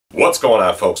What's going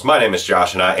on, folks? My name is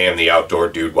Josh and I am the Outdoor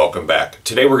Dude. Welcome back.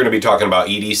 Today we're going to be talking about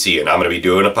EDC and I'm going to be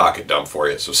doing a pocket dump for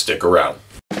you, so stick around.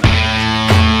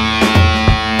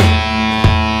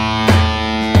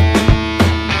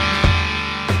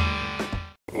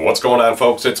 What's going on,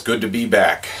 folks? It's good to be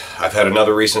back. I've had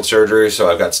another recent surgery, so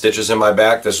I've got stitches in my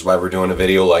back. This is why we're doing a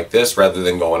video like this rather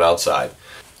than going outside.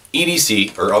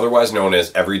 EDC, or otherwise known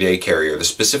as everyday carry, are the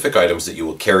specific items that you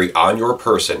will carry on your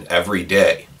person every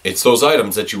day. It's those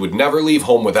items that you would never leave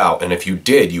home without, and if you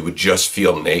did, you would just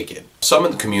feel naked. Some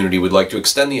in the community would like to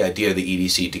extend the idea of the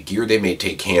EDC to gear they may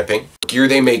take camping, gear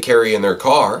they may carry in their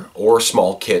car, or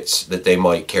small kits that they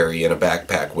might carry in a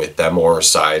backpack with them, or a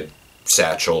side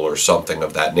satchel or something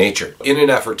of that nature. In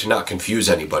an effort to not confuse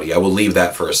anybody, I will leave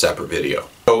that for a separate video.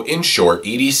 So in short,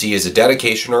 EDC is a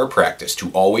dedication or a practice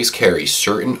to always carry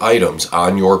certain items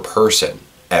on your person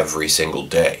every single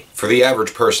day. For the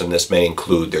average person, this may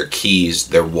include their keys,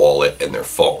 their wallet, and their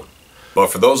phone. But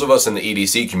for those of us in the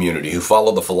EDC community who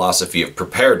follow the philosophy of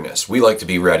preparedness, we like to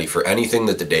be ready for anything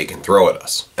that the day can throw at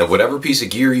us. And whatever piece of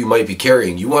gear you might be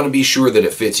carrying, you want to be sure that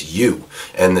it fits you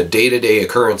and the day-to-day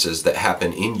occurrences that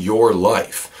happen in your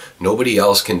life. Nobody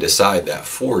else can decide that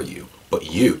for you, but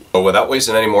you. But without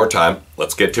wasting any more time,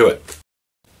 let's get to it.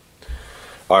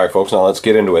 Alright, folks, now let's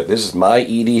get into it. This is my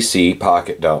EDC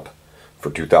Pocket Dump for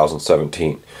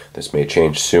 2017. This may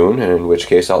change soon, and in which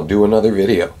case I'll do another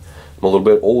video. I'm a little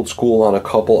bit old school on a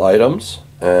couple items,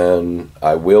 and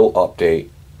I will update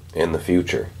in the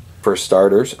future. For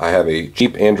starters, I have a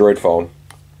cheap Android phone.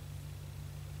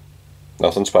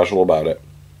 Nothing special about it.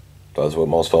 Does what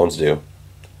most phones do.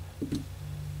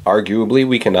 Arguably,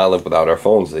 we cannot live without our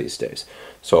phones these days.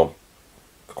 So,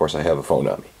 of course, I have a phone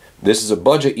on me. This is a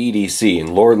budget EDC,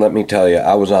 and Lord, let me tell you,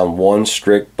 I was on one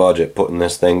strict budget putting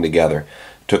this thing together.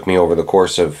 Took me over the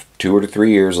course of 2 or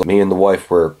 3 years. Me and the wife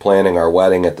were planning our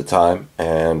wedding at the time,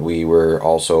 and we were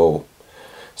also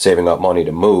saving up money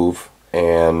to move.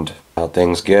 And how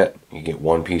things get, you get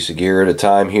one piece of gear at a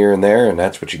time here and there, and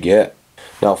that's what you get.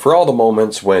 Now, for all the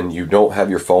moments when you don't have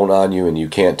your phone on you and you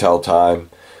can't tell time,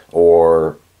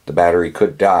 or the battery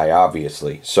could die,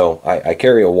 obviously. So I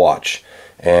carry a watch,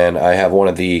 and I have one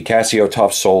of the Casio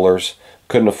Tough Solars.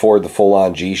 Couldn't afford the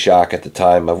full-on G-Shock at the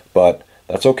time, but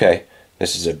that's okay.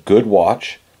 This is a good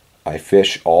watch. I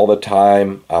fish all the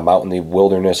time. I'm out in the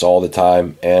wilderness all the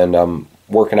time, and I'm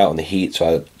working out in the heat,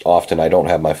 so often I don't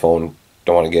have my phone.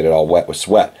 Don't want to get it all wet with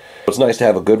sweat. It's nice to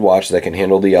have a good watch that can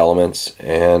handle the elements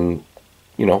and,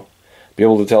 you know, be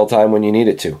able to tell time when you need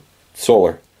it to. It's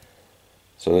solar,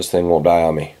 so this thing won't die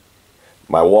on me.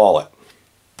 My wallet.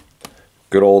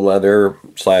 Good old leather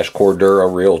 / Cordura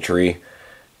Realtree.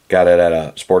 Got it at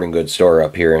a sporting goods store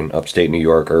up here in upstate New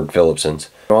York, Herb Phillipson's.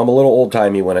 I'm a little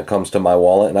old-timey when it comes to my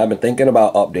wallet, and I've been thinking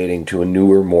about updating to a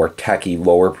newer, more techy,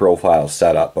 lower profile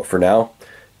setup. But for now,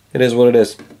 it is what it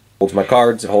is. It holds my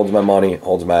cards, it holds my money, it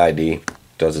holds my ID,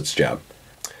 does its job.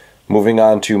 Moving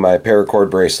on to my paracord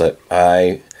bracelet.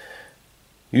 I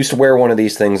used to wear one of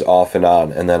these things off and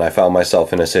on, and then I found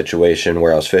myself in a situation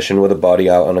where I was fishing with a buddy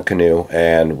out on a canoe,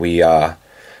 and we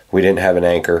didn't have an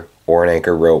anchor or an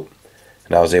anchor rope.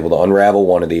 And I was able to unravel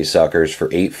one of these suckers for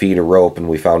 8 feet of rope, and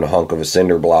we found a hunk of a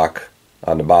cinder block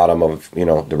on the bottom of,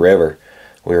 the river.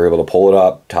 We were able to pull it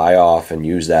up, tie off, and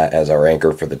use that as our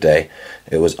anchor for the day.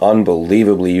 It was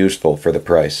unbelievably useful for the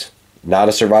price. Not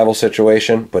a survival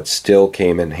situation, but still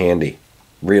came in handy.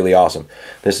 Really awesome.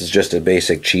 This is just a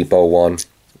basic cheapo one.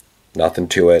 Nothing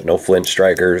to it, no flint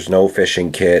strikers, no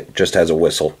fishing kit, just has a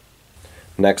whistle.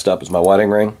 Next up is my wedding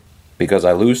ring. Because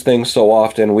I lose things so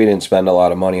often, we didn't spend a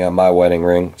lot of money on my wedding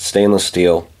ring. Stainless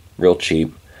steel, real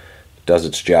cheap, does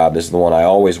its job. This is the one I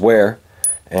always wear,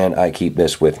 and I keep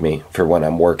this with me for when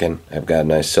I'm working. I've got a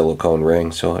nice silicone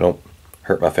ring so I don't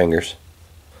hurt my fingers.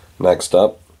 Next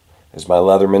up is my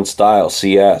Leatherman Style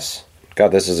CS.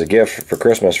 Got this as a gift for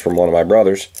Christmas from one of my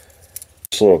brothers.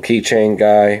 This little keychain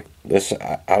guy. This,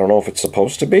 I don't know if it's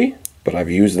supposed to be, but I've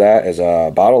used that as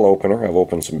a bottle opener. I've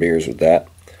opened some beers with that.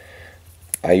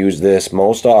 I use this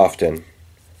most often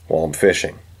while I'm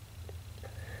fishing.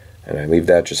 And I leave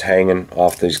that just hanging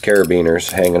off these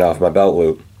carabiners, hanging off my belt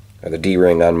loop, or the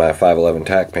D-ring on my 511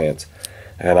 tack pants.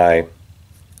 And I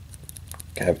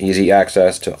have easy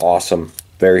access to awesome,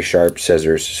 very sharp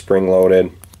scissors, spring-loaded,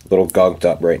 a little gunked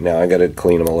up right now. I gotta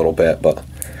clean them a little bit, but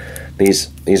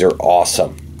these are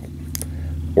awesome.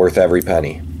 Worth every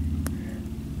penny.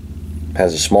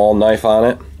 Has a small knife on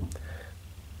it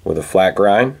with a flat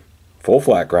grind. Full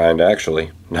flat grind, actually.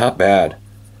 Not bad.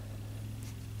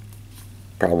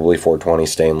 Probably 420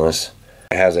 stainless.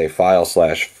 It has a file /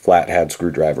 flathead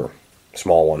screwdriver.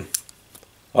 Small one.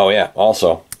 Oh yeah,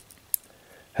 also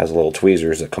has little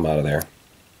tweezers that come out of there.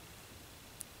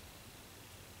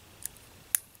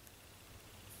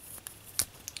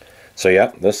 So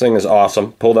yeah, this thing is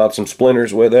awesome. Pulled out some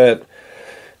splinters with it.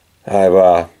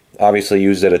 I've obviously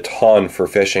used it a ton for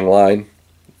fishing line.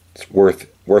 It's worth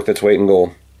its weight in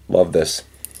gold. Love this.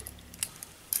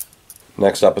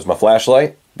 Next up is my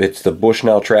flashlight. It's the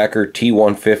Bushnell Tracker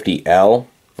T150L.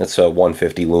 It's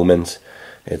 150 lumens.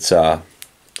 It's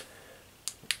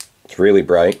really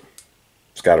bright.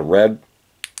 It's got a red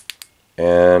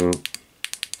and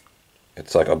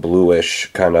it's like a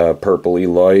bluish kind of purpley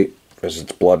light because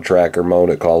it's blood tracker mode.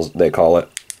 They call it.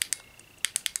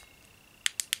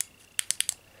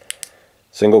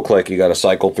 Single click. You got to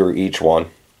cycle through each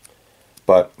one.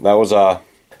 But that was a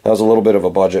little bit of a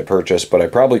budget purchase. But I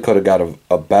probably could have got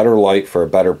a better light for a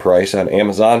better price on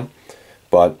Amazon.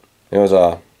 But it was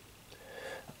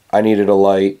I needed a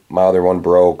light. My other one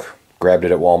broke. Grabbed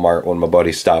it at Walmart when my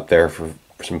buddy stopped there for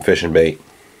some fishing bait.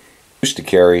 Used to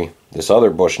carry this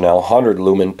other Bushnell 100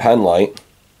 lumen pen light.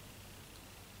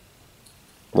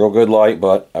 Real good light,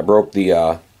 but I broke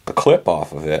the clip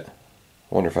off of it.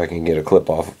 I wonder if I can get a clip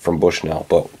off from Bushnell,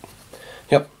 but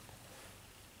yep.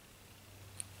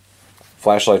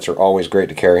 Flashlights are always great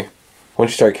to carry.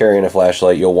 Once you start carrying a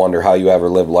flashlight, you'll wonder how you ever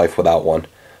live life without one.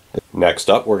 Next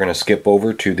up, we're going to skip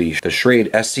over to the Schrade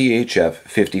SCHF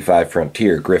 55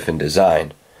 Frontier Griffin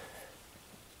design.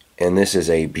 And this is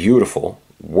a beautiful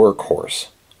workhorse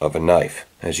of a knife.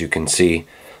 As you can see,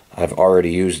 I've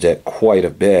already used it quite a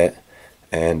bit,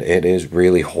 and it is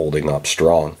really holding up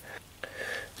strong.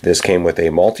 This came with a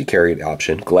multi-carried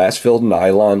option, glass-filled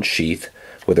nylon sheath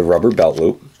with a rubber belt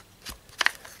loop.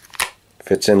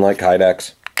 Fits in like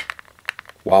Kydex.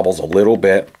 Wobbles a little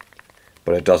bit,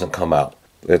 but it doesn't come out.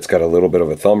 It's got a little bit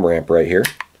of a thumb ramp right here,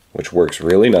 which works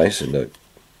really nice into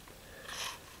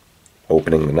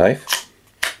opening the knife.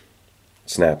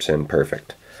 Snaps in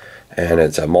perfect. And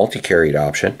it's a multi-carried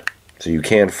option, so you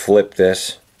can flip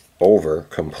this over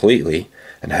completely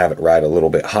and have it ride a little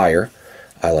bit higher.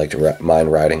 I like to mine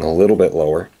riding a little bit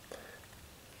lower.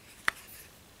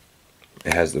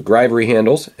 It has the Grivery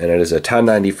handles, and it is a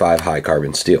 1095 high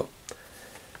carbon steel.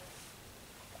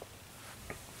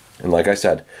 And like I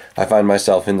said, I find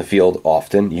myself in the field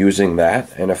often using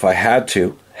that, and if I had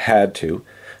to,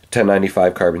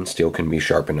 1095 carbon steel can be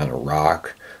sharpened on a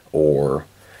rock or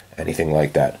anything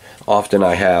like that. Often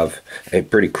I have a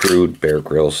pretty crude Bear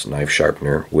Grylls knife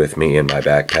sharpener with me in my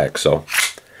backpack, so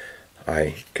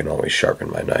I can always sharpen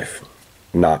my knife,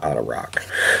 not on a rock.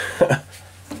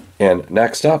 And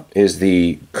next up is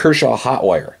the Kershaw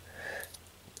Hotwire.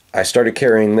 I started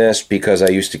carrying this because I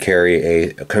used to carry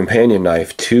a companion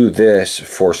knife to this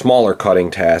for smaller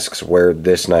cutting tasks where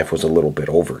this knife was a little bit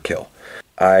overkill.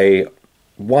 I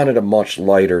wanted a much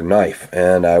lighter knife,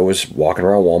 and I was walking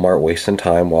around Walmart wasting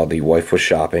time while the wife was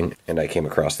shopping, and I came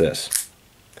across this.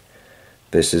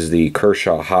 This is the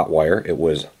Kershaw Hotwire. It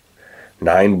was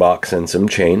 $9 and some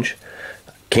change.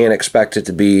 Can't expect it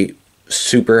to be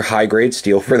super high grade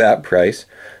steel for that price,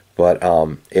 but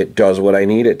it does what I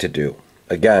need it to do.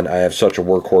 Again, I have such a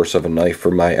workhorse of a knife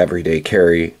for my everyday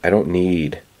carry. I don't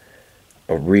need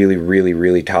a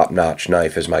really top-notch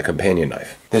knife as my companion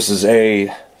knife. This is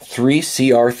a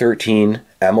 3CR13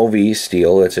 MOV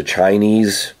steel. It's a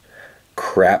Chinese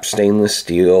crap stainless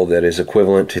steel that is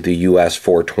equivalent to the US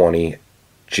 420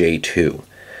 J2.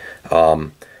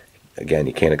 Again,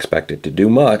 you can't expect it to do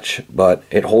much, but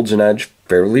it holds an edge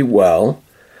fairly well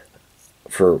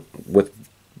with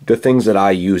the things that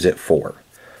I use it for.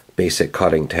 Basic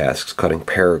cutting tasks, cutting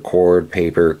paracord,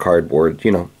 paper, cardboard,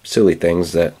 you know, silly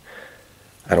things that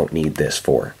I don't need this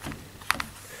for.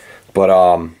 But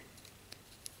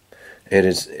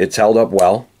it's held up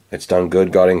well. It's done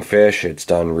good gutting fish. It's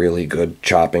done really good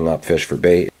chopping up fish for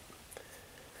bait.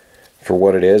 For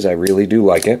what it is, I really do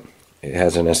like it. It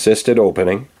has an assisted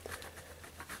opening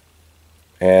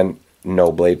and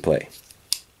no blade play.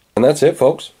 And that's it,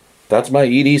 folks. That's my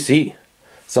EDC.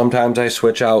 Sometimes I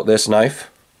switch out this knife.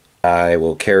 I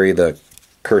will carry the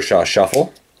Kershaw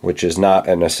Shuffle, which is not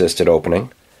an assisted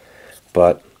opening,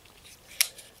 but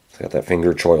it's got that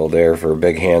finger choil there for a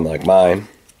big hand like mine.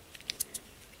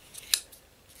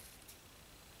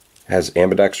 It has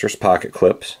ambidextrous pocket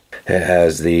clips. It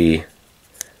has the,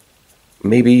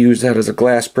 maybe use that as a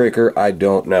glass breaker, I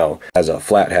don't know. It has a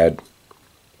flathead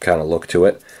kind of look to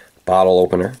it. Bottle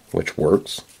opener, which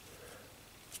works.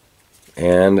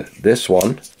 And this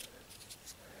one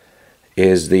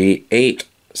is the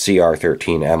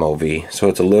 8CR13 MOV. So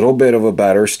it's a little bit of a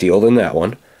better steel than that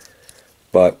one,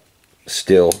 but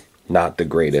still not the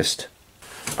greatest.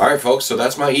 Alright folks, so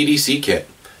that's my EDC kit.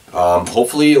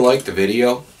 Hopefully you liked the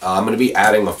video. I'm going to be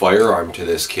adding a firearm to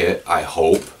this kit, I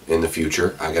hope, in the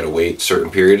future. I got to wait a certain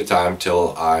period of time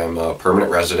till I'm a permanent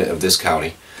resident of this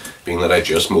county. being that I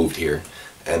just moved here.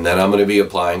 And then I'm going to be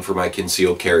applying for my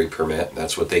concealed carry permit.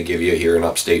 That's what they give you here in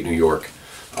upstate New York.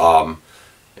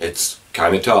 It's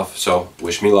kind of tough, so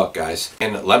wish me luck, guys.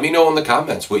 And let me know in the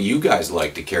comments what you guys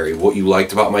like to carry, what you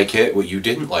liked about my kit, what you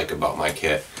didn't like about my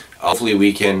kit. Hopefully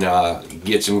we can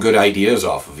get some good ideas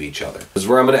off of each other. This is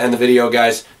where I'm going to end the video,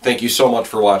 guys. Thank you so much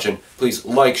for watching. Please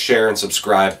like, share, and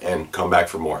subscribe, and come back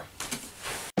for more.